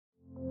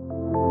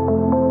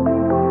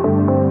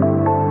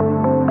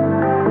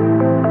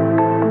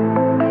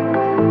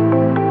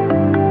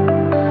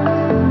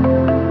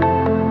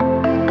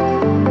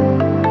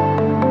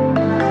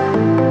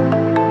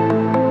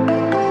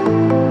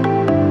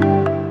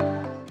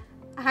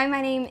Hi, my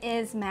name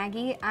is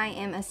Maggie. I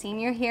am a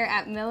senior here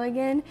at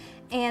Milligan,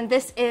 and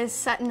this is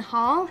Sutton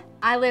Hall.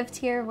 I lived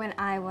here when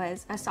I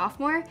was a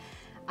sophomore.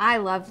 I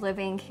love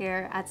living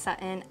here at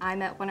Sutton. I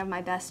met one of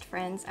my best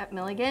friends at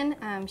Milligan.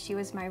 She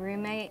was my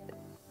roommate.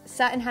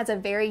 Sutton has a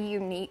very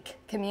unique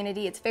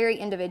community. It's very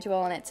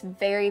individual and it's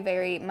very,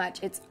 very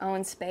much its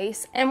own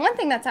space. And one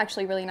thing that's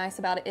actually really nice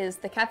about it is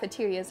the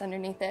cafeteria is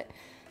underneath it,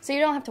 so you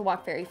don't have to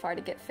walk very far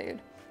to get food.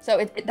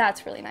 So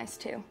that's really nice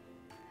too.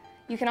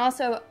 You can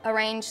also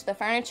arrange the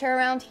furniture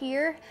around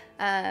here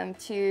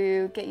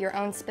to get your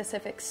own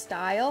specific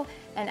style.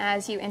 And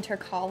as you enter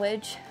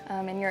college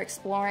and you're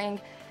exploring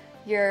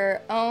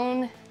your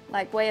own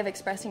way of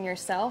expressing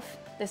yourself,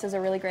 this is a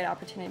really great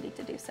opportunity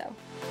to do so.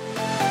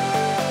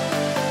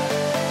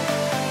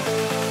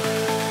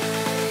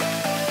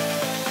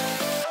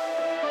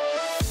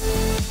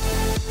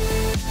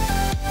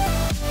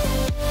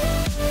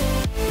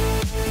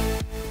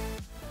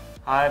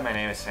 Hi, my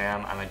name is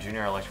Sam. I'm a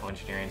junior electrical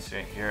engineering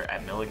student here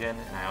at Milligan,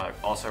 and I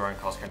also run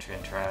cross country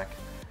and track.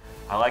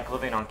 I like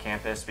living on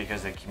campus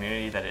because of the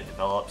community that it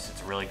develops.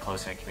 It's a really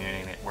close-knit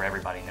community where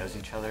everybody knows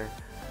each other.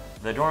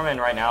 The dorm I'm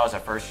in right now is a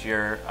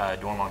first-year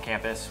dorm on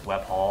campus,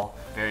 Webb Hall.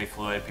 Very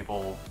fluid.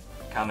 People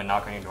come and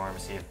knock on your dorm to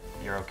see if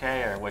you're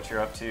okay or what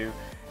you're up to.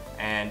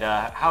 And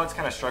how it's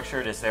kind of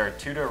structured is there are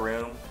 2 to a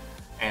room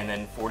and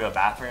then 4 to a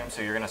bathroom.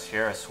 So you're going to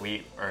share a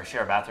suite or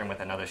share a bathroom with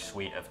another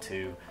suite of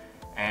 2.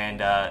 And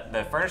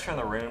the furniture in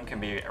the room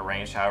can be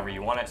arranged however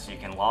you want it, so you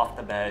can loft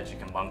the beds, you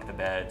can bunk the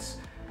beds,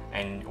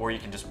 or you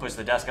can just push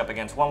the desk up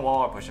against one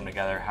wall or push them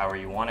together however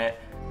you want it.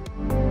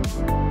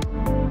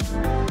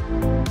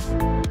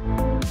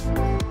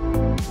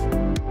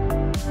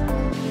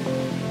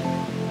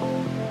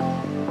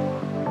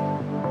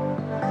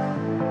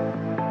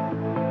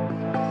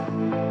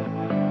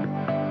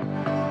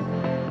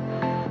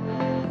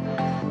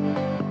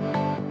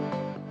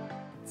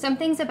 Some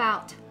things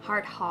about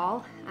Hart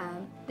Hall.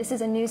 This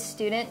is a new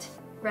student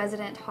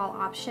resident hall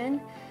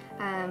option.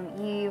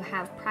 You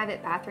have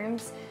private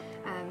bathrooms.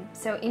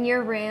 So in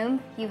your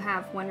room, you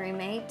have one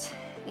roommate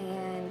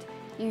and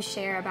you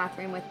share a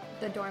bathroom with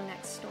the dorm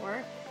next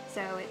door.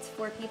 So it's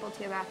 4 people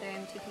to a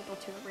bathroom, 2 people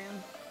to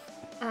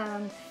a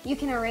room. You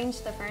can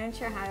arrange the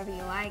furniture however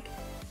you like.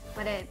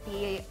 Let it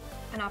be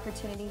an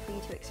opportunity for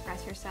you to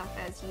express yourself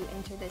as you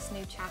enter this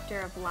new chapter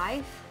of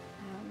life.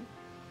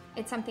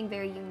 It's something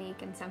very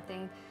unique and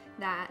something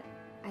that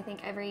I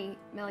think every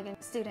Milligan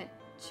student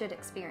should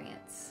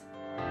experience.